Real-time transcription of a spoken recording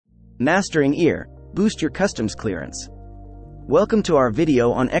Mastering EAR, boost your customs clearance. Welcome to our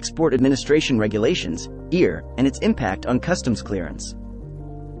video on Export Administration Regulations, EAR, and its impact on customs clearance.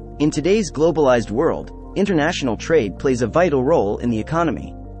 In today's globalized world, international trade plays a vital role in the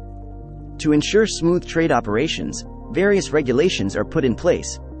economy. To ensure smooth trade operations, various regulations are put in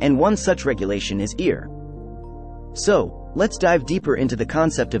place, and one such regulation is EAR. So, let's dive deeper into the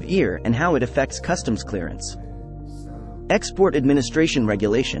concept of EAR and how it affects customs clearance. Export Administration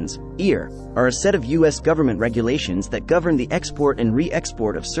Regulations, EAR, are a set of U.S. government regulations that govern the export and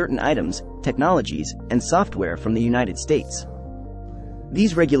re-export of certain items, technologies, and software from the United States.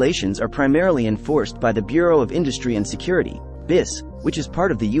 These regulations are primarily enforced by the Bureau of Industry and Security, BIS, which is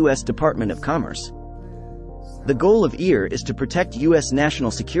part of the U.S. Department of Commerce. The goal of EAR is to protect U.S.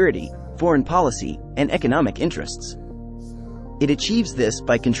 national security, foreign policy, and economic interests. It achieves this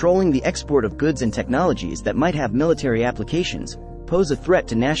by controlling the export of goods and technologies that might have military applications, pose a threat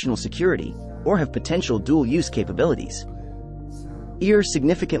to national security, or have potential dual-use capabilities. EAR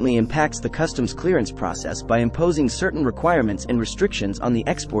significantly impacts the customs clearance process by imposing certain requirements and restrictions on the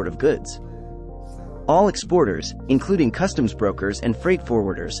export of goods. All exporters, including customs brokers and freight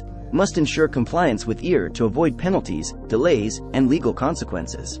forwarders, must ensure compliance with EAR to avoid penalties, delays, and legal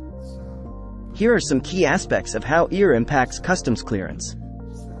consequences. Here are some key aspects of how EAR impacts customs clearance.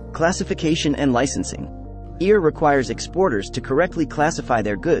 Classification and licensing. EAR requires exporters to correctly classify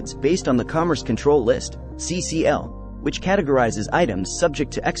their goods based on the Commerce Control List, CCL, which categorizes items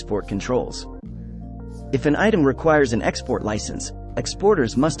subject to export controls. If an item requires an export license,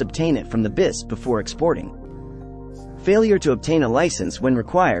 exporters must obtain it from the BIS before exporting. Failure to obtain a license when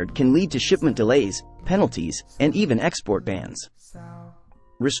required can lead to shipment delays, penalties, and even export bans.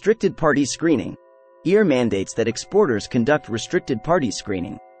 Restricted party screening. EAR mandates that exporters conduct restricted party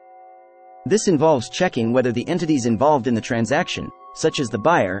screening. This involves checking whether the entities involved in the transaction, such as the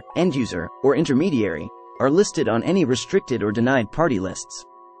buyer, end user, or intermediary, are listed on any restricted or denied party lists.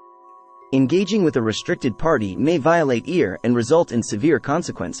 Engaging with a restricted party may violate EAR and result in severe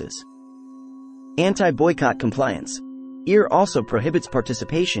consequences. Anti-boycott compliance. EAR also prohibits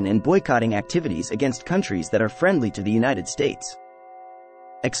participation in boycotting activities against countries that are friendly to the United States.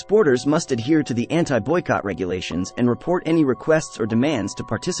 Exporters must adhere to the anti-boycott regulations and report any requests or demands to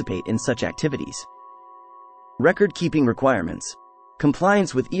participate in such activities. Record-keeping requirements.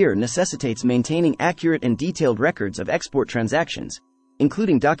 Compliance with EAR necessitates maintaining accurate and detailed records of export transactions,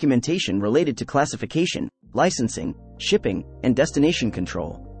 including documentation related to classification, licensing, shipping, and destination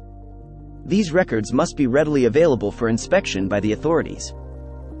control. These records must be readily available for inspection by the authorities.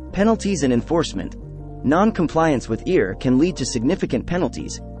 Penalties and enforcement. Non-compliance with EAR can lead to significant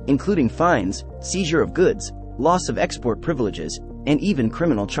penalties, including fines, seizure of goods, loss of export privileges, and even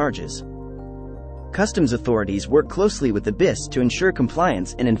criminal charges. Customs authorities work closely with the BIS to ensure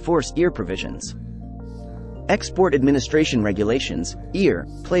compliance and enforce EAR provisions. Export Administration Regulations, EAR,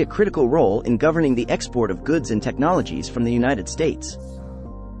 play a critical role in governing the export of goods and technologies from the United States.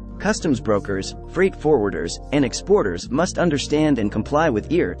 Customs brokers, freight forwarders, and exporters must understand and comply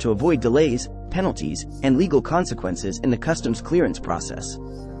with EAR to avoid delays, penalties, and legal consequences in the customs clearance process.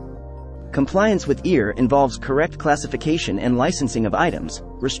 Compliance with EAR involves correct classification and licensing of items,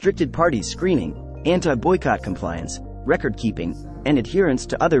 restricted parties screening, anti-boycott compliance, record-keeping, and adherence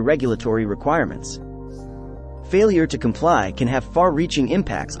to other regulatory requirements. Failure to comply can have far-reaching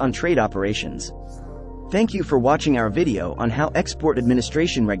impacts on trade operations. Thank you for watching our video on how export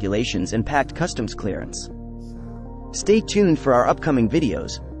administration regulations impact customs clearance. Stay tuned for our upcoming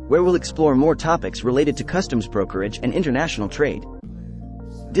videos, where we'll explore more topics related to customs brokerage and international trade.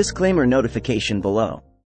 Disclaimer notification below.